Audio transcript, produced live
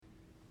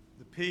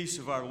The peace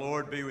of our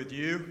Lord be with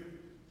you.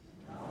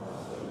 And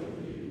also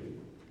with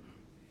you.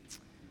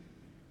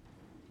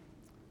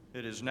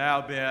 It has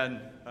now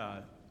been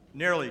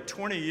nearly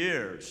 20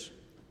 years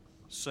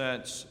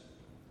since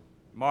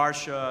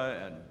Marcia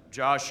and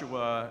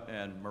Joshua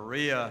and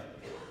Maria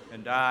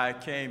and I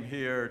came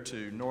here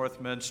to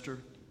Northminster.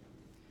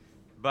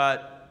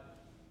 But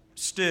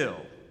still,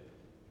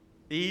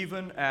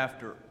 even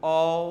after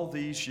all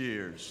these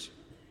years,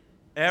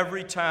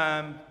 every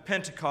time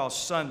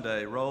Pentecost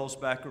Sunday rolls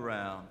back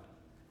around,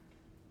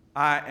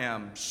 I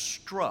am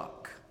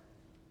struck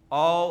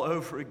all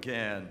over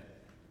again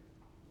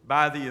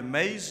by the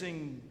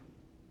amazing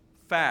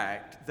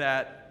fact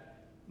that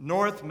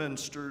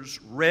Northminster's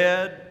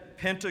red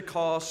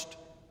Pentecost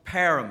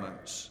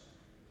paraments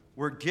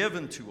were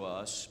given to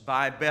us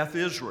by Beth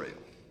Israel.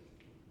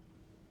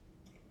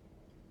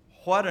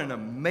 What an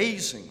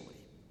amazingly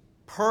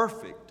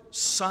perfect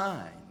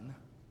sign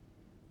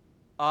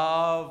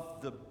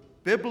of the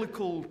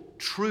biblical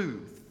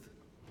truth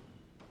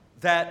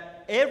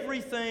that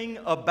everything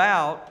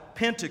about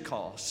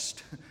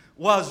Pentecost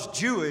was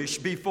Jewish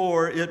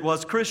before it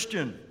was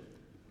Christian.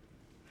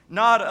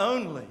 Not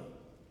only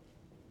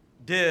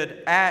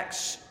did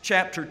Acts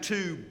chapter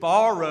 2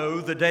 borrow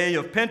the day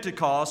of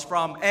Pentecost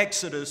from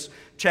Exodus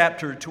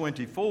chapter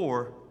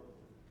 24,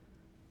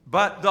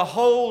 but the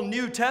whole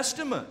New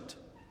Testament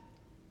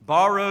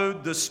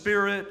borrowed the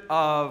Spirit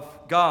of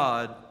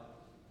God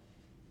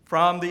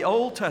from the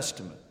Old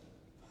Testament,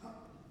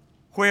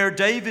 where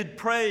David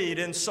prayed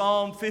in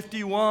Psalm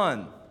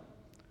 51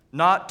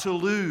 not to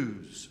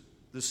lose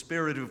the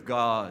Spirit of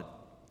God.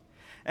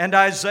 And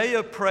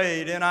Isaiah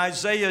prayed in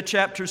Isaiah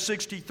chapter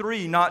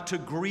 63 not to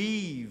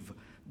grieve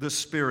the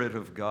Spirit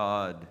of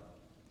God.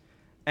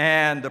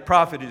 And the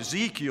prophet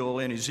Ezekiel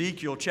in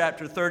Ezekiel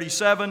chapter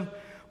 37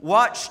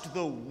 watched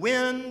the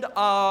wind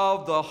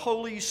of the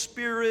Holy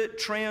Spirit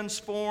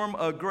transform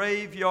a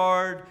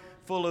graveyard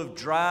full of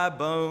dry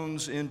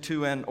bones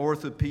into an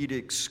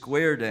orthopedic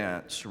square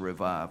dance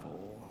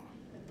revival.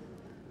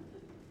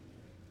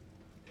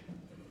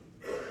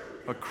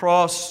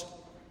 Across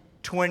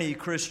 20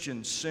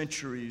 Christian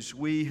centuries,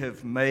 we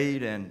have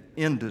made an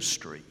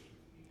industry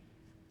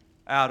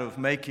out of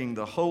making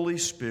the Holy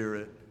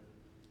Spirit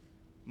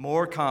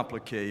more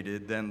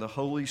complicated than the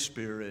Holy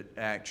Spirit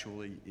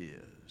actually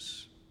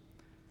is.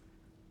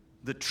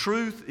 The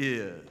truth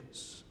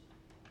is,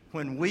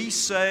 when we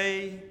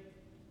say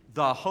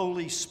the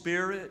Holy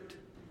Spirit,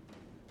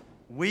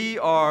 we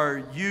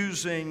are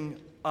using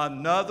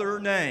another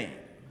name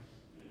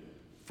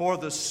for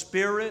the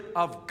Spirit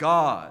of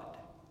God,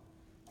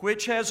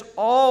 which has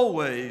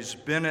always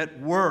been at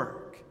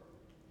work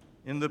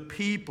in the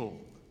people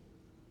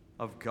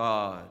of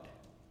God.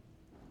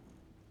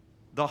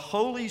 The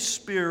Holy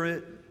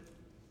Spirit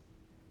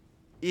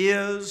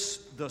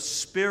is the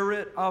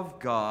Spirit of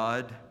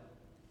God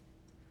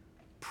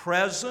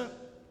present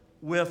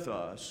with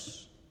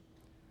us,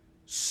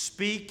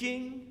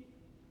 speaking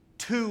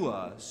to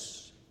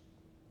us,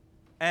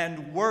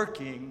 and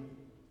working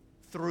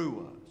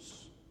through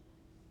us.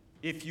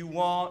 If you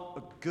want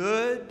a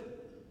good,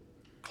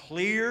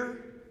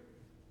 clear,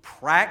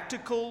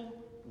 practical,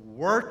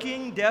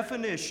 working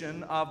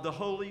definition of the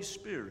Holy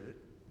Spirit,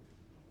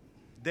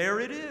 there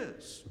it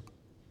is.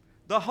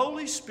 The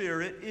Holy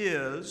Spirit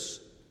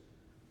is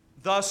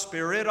the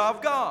Spirit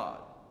of God,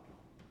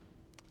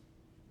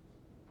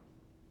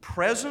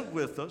 present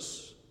with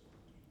us,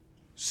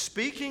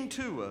 speaking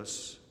to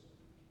us,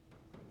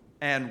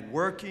 and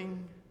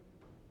working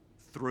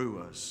through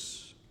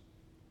us.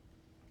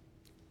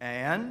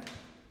 And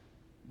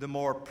the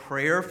more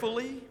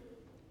prayerfully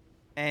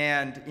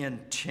and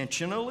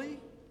intentionally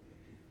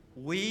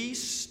we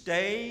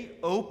stay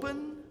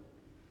open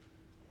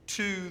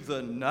to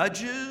the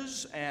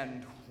nudges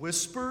and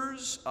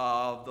whispers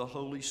of the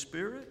Holy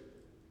Spirit,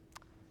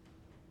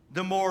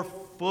 the more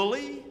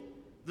fully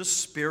the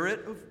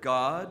Spirit of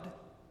God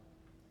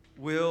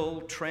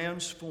will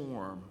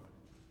transform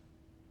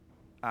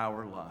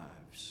our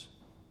lives.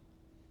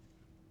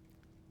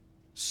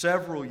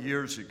 Several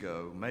years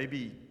ago,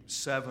 maybe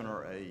 7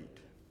 or 8,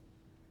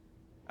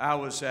 I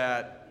was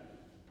at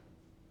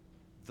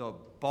the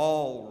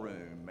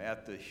ballroom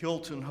at the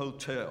Hilton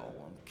Hotel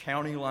on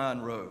County Line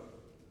Road,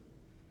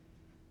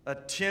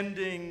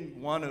 attending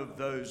one of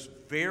those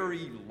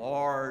very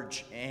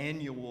large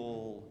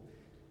annual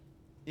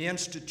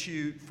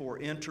Institute for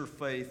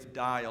Interfaith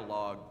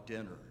Dialogue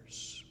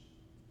dinners.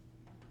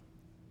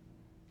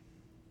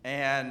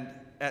 And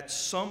at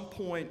some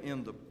point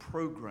in the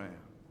program,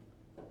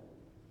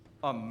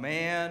 a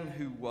man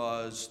who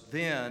was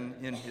then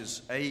in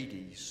his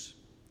 80s,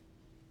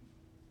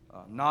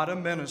 not a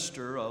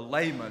minister, a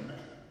layman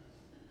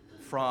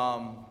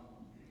from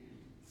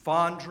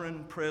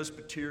Fondren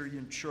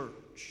Presbyterian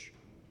Church,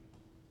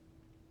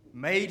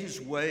 made his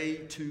way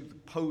to the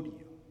podium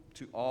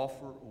to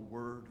offer a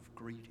word of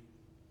greeting.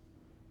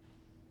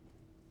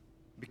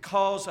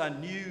 Because I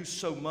knew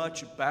so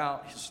much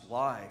about his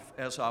life,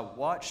 as I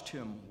watched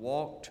him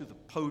walk to the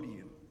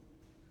podium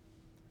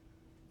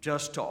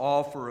just to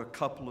offer a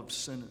couple of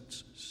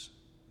sentences,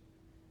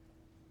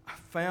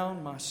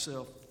 found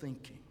myself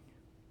thinking,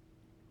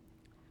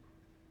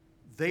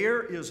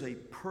 there is a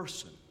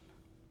person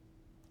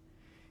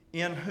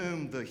in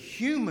whom the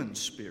human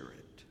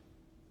spirit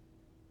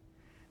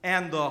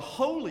and the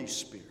Holy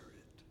Spirit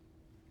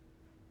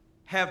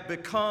have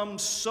become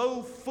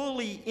so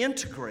fully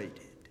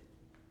integrated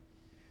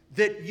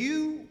that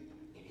you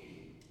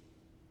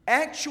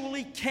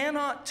actually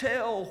cannot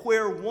tell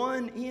where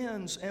one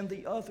ends and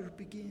the other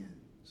begins.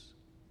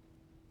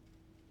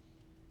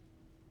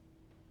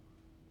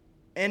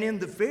 And in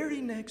the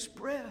very next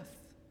breath,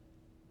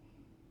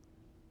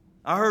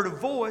 I heard a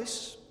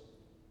voice,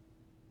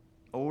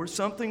 or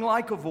something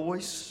like a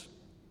voice,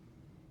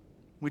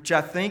 which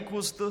I think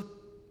was the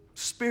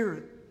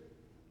Spirit,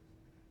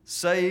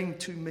 saying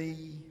to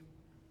me,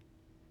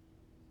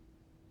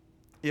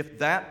 if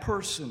that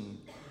person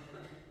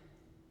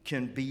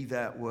can be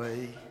that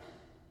way,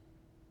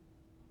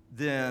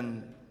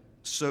 then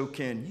so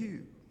can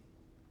you,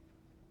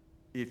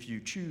 if you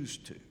choose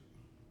to.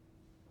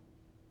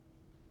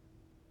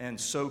 And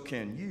so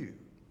can you,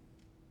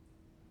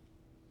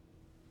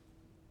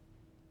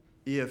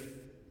 if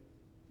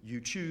you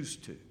choose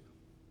to.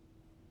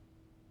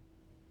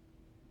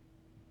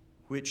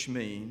 Which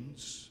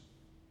means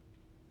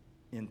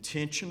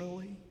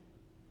intentionally,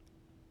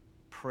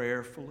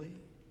 prayerfully,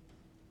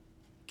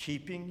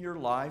 keeping your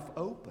life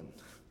open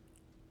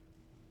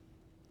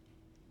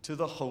to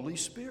the Holy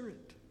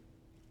Spirit.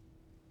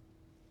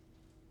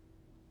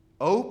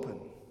 Open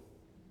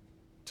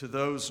to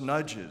those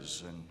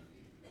nudges and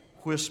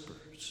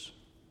whispers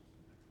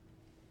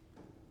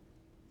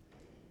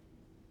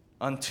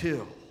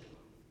until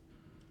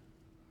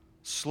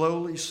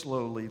slowly,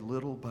 slowly,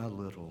 little by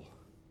little,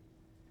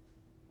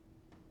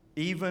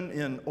 even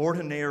in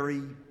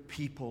ordinary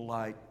people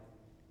like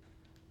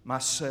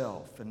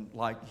myself and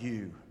like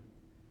you,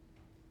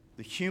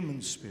 the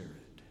human spirit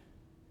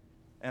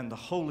and the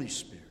Holy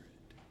Spirit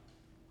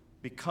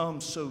become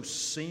so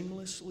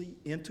seamlessly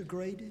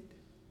integrated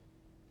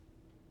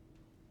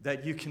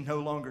that you can no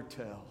longer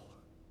tell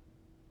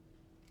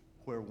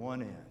where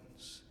one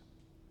ends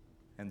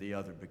and the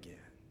other begins.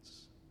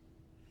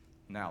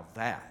 Now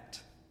that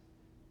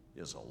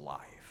is a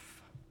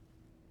life.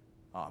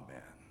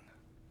 Amen.